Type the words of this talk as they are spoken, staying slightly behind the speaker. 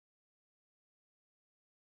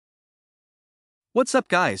What's up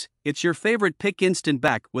guys, it's your favorite Pick Instant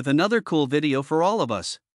back with another cool video for all of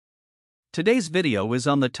us. Today's video is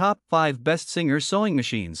on the top 5 best Singer sewing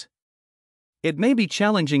machines. It may be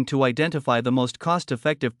challenging to identify the most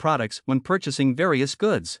cost-effective products when purchasing various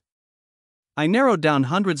goods. I narrowed down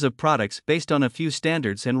hundreds of products based on a few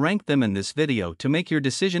standards and ranked them in this video to make your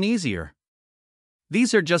decision easier.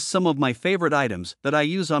 These are just some of my favorite items that I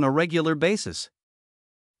use on a regular basis.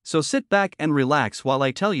 So sit back and relax while I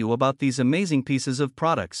tell you about these amazing pieces of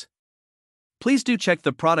products. Please do check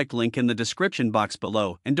the product link in the description box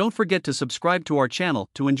below and don't forget to subscribe to our channel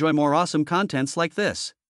to enjoy more awesome contents like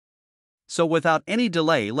this. So without any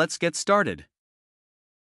delay, let's get started.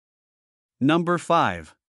 Number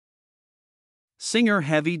 5. Singer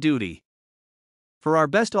Heavy Duty. For our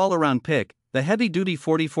best all-around pick, the Heavy Duty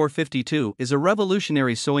 4452 is a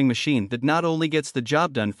revolutionary sewing machine that not only gets the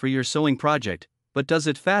job done for your sewing project, but does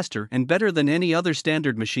it faster and better than any other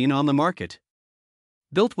standard machine on the market.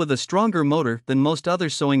 Built with a stronger motor than most other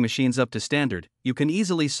sewing machines up to standard, you can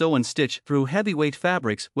easily sew and stitch through heavyweight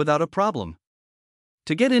fabrics without a problem.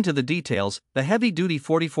 To get into the details, the Heavy Duty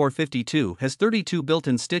 4452 has 32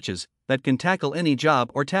 built-in stitches that can tackle any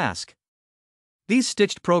job or task. These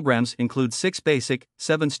stitched programs include 6 basic,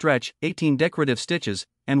 7 stretch, 18 decorative stitches,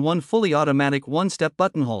 and 1 fully automatic one-step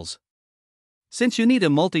buttonholes. Since you need a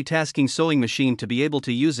multitasking sewing machine to be able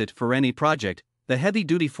to use it for any project, the Heavy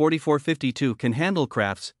Duty 4452 can handle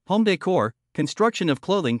crafts, home decor, construction of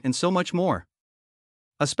clothing, and so much more.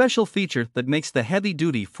 A special feature that makes the Heavy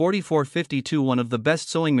Duty 4452 one of the best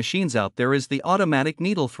sewing machines out there is the automatic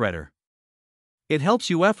needle threader. It helps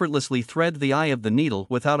you effortlessly thread the eye of the needle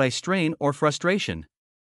without eye strain or frustration.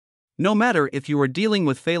 No matter if you are dealing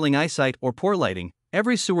with failing eyesight or poor lighting,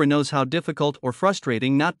 every sewer knows how difficult or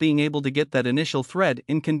frustrating not being able to get that initial thread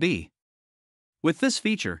in can be. With this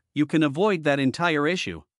feature, you can avoid that entire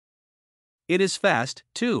issue. It is fast,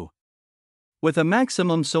 too. With a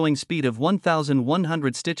maximum sewing speed of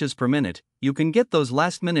 1,100 stitches per minute, you can get those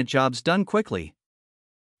last-minute jobs done quickly.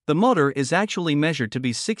 The motor is actually measured to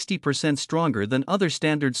be 60% stronger than other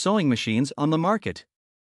standard sewing machines on the market.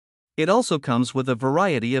 It also comes with a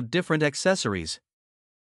variety of different accessories.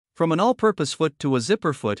 From an all-purpose foot to a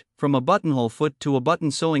zipper foot, from a buttonhole foot to a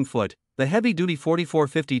button sewing foot, the Heavy Duty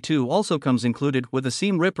 4452 also comes included with a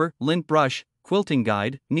seam ripper, lint brush, quilting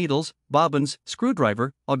guide, needles, bobbins,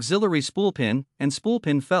 screwdriver, auxiliary spool pin, and spool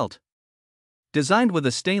pin felt. Designed with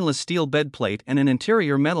a stainless steel bed plate and an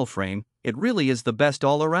interior metal frame, it really is the best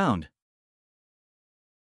all around.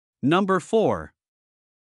 Number 4.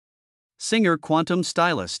 Singer Quantum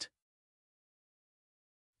Stylist.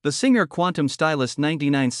 The Singer Quantum Stylist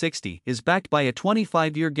 9960 is backed by a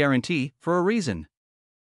 25-year guarantee for a reason.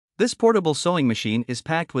 This portable sewing machine is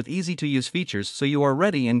packed with easy-to-use features so you are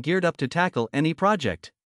ready and geared up to tackle any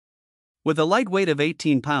project. With a light weight of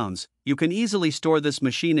 18 pounds, you can easily store this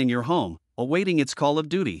machine in your home, awaiting its call of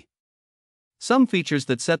duty. Some features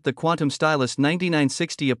that set the Quantum Stylist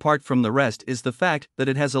 9960 apart from the rest is the fact that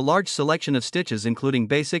it has a large selection of stitches including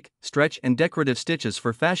basic, stretch and decorative stitches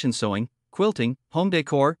for fashion sewing, quilting, home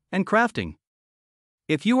decor, and crafting.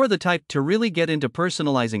 If you are the type to really get into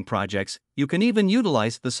personalizing projects, you can even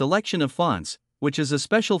utilize the selection of fonts, which is a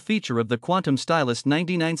special feature of the Quantum Stylist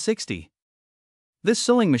 9960. This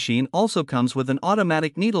sewing machine also comes with an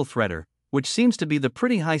automatic needle threader, which seems to be the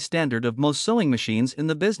pretty high standard of most sewing machines in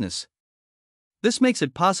the business. This makes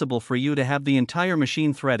it possible for you to have the entire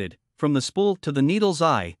machine threaded, from the spool to the needle's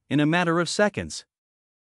eye, in a matter of seconds.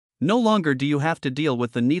 No longer do you have to deal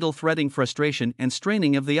with the needle threading frustration and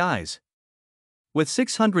straining of the eyes. With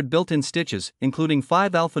 600 built-in stitches, including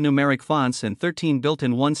 5 alphanumeric fonts and 13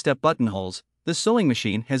 built-in one-step buttonholes, this sewing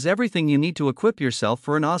machine has everything you need to equip yourself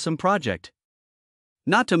for an awesome project.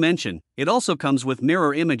 Not to mention, it also comes with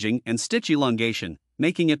mirror imaging and stitch elongation,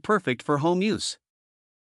 making it perfect for home use.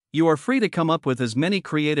 You are free to come up with as many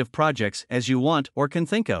creative projects as you want or can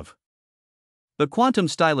think of. The Quantum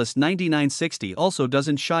Stylist 9960 also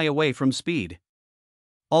doesn't shy away from speed.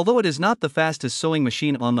 Although it is not the fastest sewing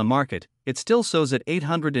machine on the market, it still sews at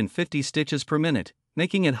 850 stitches per minute,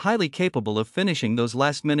 making it highly capable of finishing those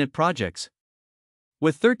last-minute projects.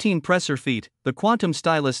 With 13 presser feet, the Quantum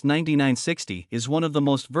Stylist 9960 is one of the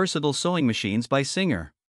most versatile sewing machines by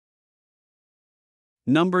Singer.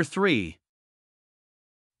 Number 3.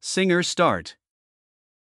 Singer Start.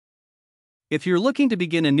 If you're looking to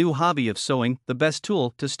begin a new hobby of sewing, the best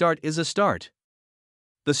tool to start is a Start.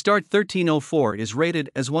 The Start 1304 is rated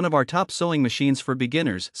as one of our top sewing machines for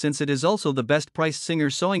beginners since it is also the best-priced Singer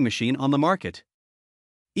sewing machine on the market.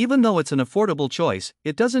 Even though it's an affordable choice,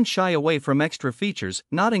 it doesn't shy away from extra features,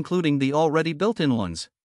 not including the already built-in ones.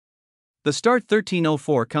 The Start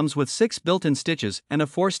 1304 comes with 6 built-in stitches and a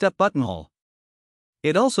 4-step buttonhole.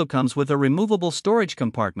 It also comes with a removable storage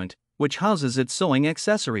compartment, which houses its sewing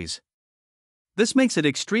accessories. This makes it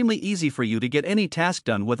extremely easy for you to get any task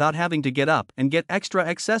done without having to get up and get extra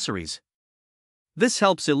accessories. This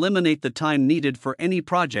helps eliminate the time needed for any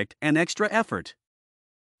project and extra effort.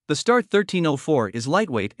 The Start 1304 is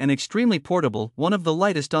lightweight and extremely portable, one of the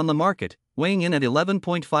lightest on the market, weighing in at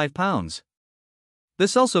 11.5 pounds.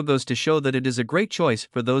 This also goes to show that it is a great choice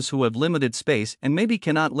for those who have limited space and maybe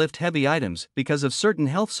cannot lift heavy items because of certain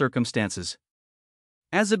health circumstances.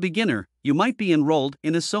 As a beginner, you might be enrolled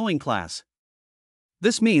in a sewing class.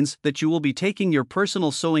 This means that you will be taking your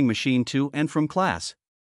personal sewing machine to and from class.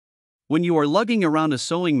 When you are lugging around a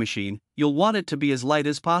sewing machine, you'll want it to be as light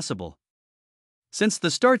as possible. Since the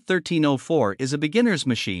Start 1304 is a beginner's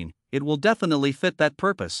machine, it will definitely fit that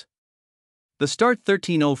purpose. The Start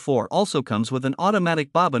 1304 also comes with an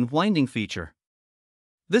automatic bobbin winding feature.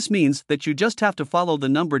 This means that you just have to follow the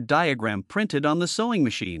numbered diagram printed on the sewing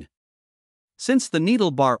machine. Since the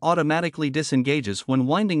needle bar automatically disengages when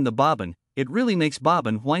winding the bobbin, it really makes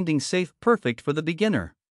bobbin winding safe, perfect for the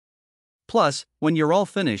beginner. Plus, when you're all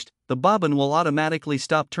finished, the bobbin will automatically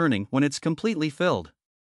stop turning when it's completely filled.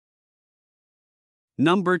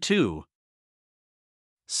 Number 2.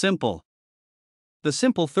 Simple. The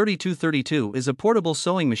Simple 3232 is a portable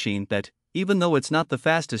sewing machine that, even though it's not the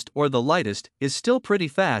fastest or the lightest, is still pretty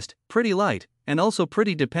fast, pretty light, and also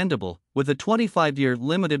pretty dependable, with a 25-year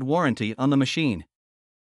limited warranty on the machine.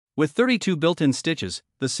 With 32 built-in stitches,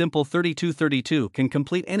 the Simple 3232 can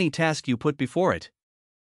complete any task you put before it.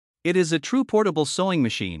 It is a true portable sewing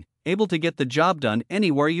machine, able to get the job done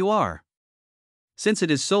anywhere you are. Since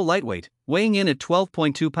it is so lightweight, weighing in at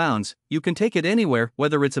 12.2 pounds, you can take it anywhere,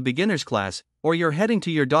 whether it's a beginner's class, or you're heading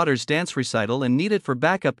to your daughter's dance recital and need it for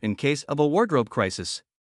backup in case of a wardrobe crisis.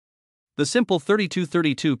 The Simple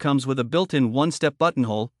 3232 comes with a built-in 1-step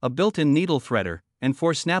buttonhole, a built-in needle threader, and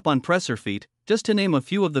 4 snap-on presser feet, just to name a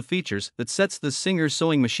few of the features that sets the Singer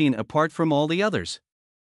sewing machine apart from all the others.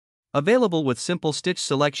 Available with simple stitch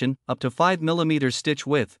selection, up to 5mm stitch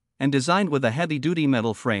width, and designed with a heavy-duty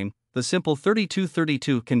metal frame, the Simple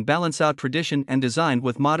 3232 can balance out tradition and design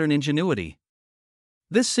with modern ingenuity.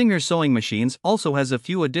 This Singer sewing machine also has a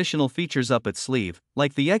few additional features up its sleeve,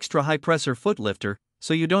 like the extra high-pressure foot lifter,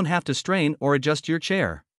 so you don't have to strain or adjust your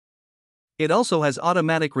chair. It also has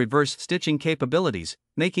automatic reverse stitching capabilities,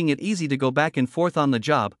 making it easy to go back and forth on the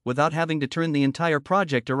job without having to turn the entire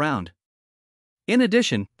project around. In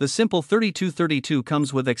addition, the Simple 3232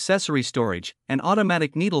 comes with accessory storage, an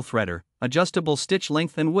automatic needle threader, adjustable stitch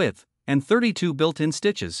length and width, and 32 built-in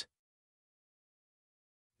stitches.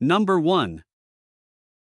 Number 1.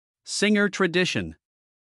 Singer Tradition.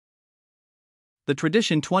 The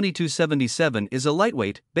Tradition 2277 is a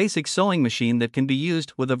lightweight, basic sewing machine that can be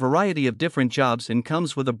used with a variety of different jobs and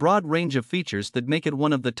comes with a broad range of features that make it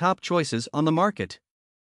one of the top choices on the market.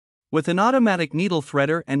 With an automatic needle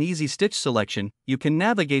threader and easy stitch selection, you can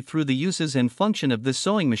navigate through the uses and function of this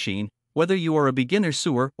sewing machine, whether you are a beginner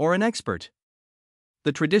sewer or an expert.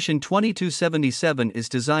 The Tradition 2277 is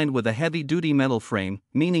designed with a heavy-duty metal frame,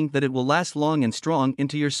 meaning that it will last long and strong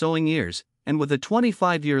into your sewing years, and with a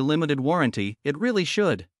 25-year limited warranty, it really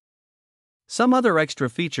should. Some other extra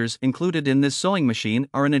features included in this sewing machine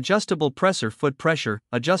are an adjustable presser foot pressure,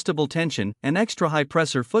 adjustable tension, an extra high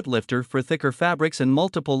pressure foot lifter for thicker fabrics and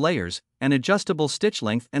multiple layers, and adjustable stitch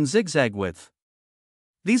length and zigzag width.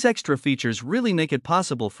 These extra features really make it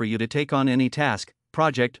possible for you to take on any task,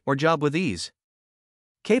 project, or job with ease.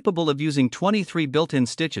 Capable of using 23 built-in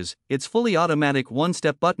stitches, its fully automatic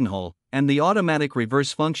 1-step buttonhole, and the automatic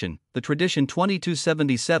reverse function, the Tradition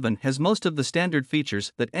 2277 has most of the standard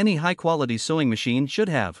features that any high-quality sewing machine should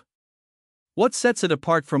have. What sets it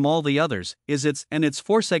apart from all the others is its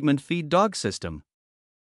 4-segment feed dog system.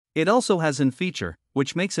 It also has an feature,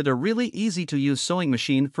 which makes it a really easy-to-use sewing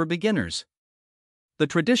machine for beginners. The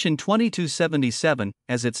Tradition 2277,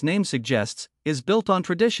 as its name suggests, is built on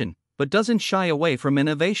tradition, but doesn't shy away from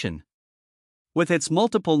innovation. With its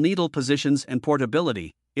multiple needle positions and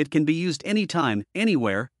portability, it can be used anytime,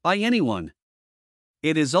 anywhere, by anyone.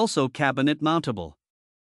 It is also cabinet mountable.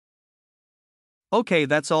 Okay,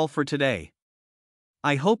 that's all for today.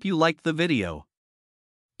 I hope you liked the video.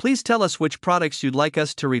 Please tell us which products you'd like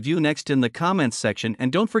us to review next in the comments section,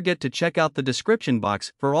 and don't forget to check out the description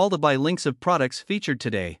box for all the buy links of products featured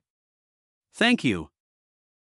today. Thank you.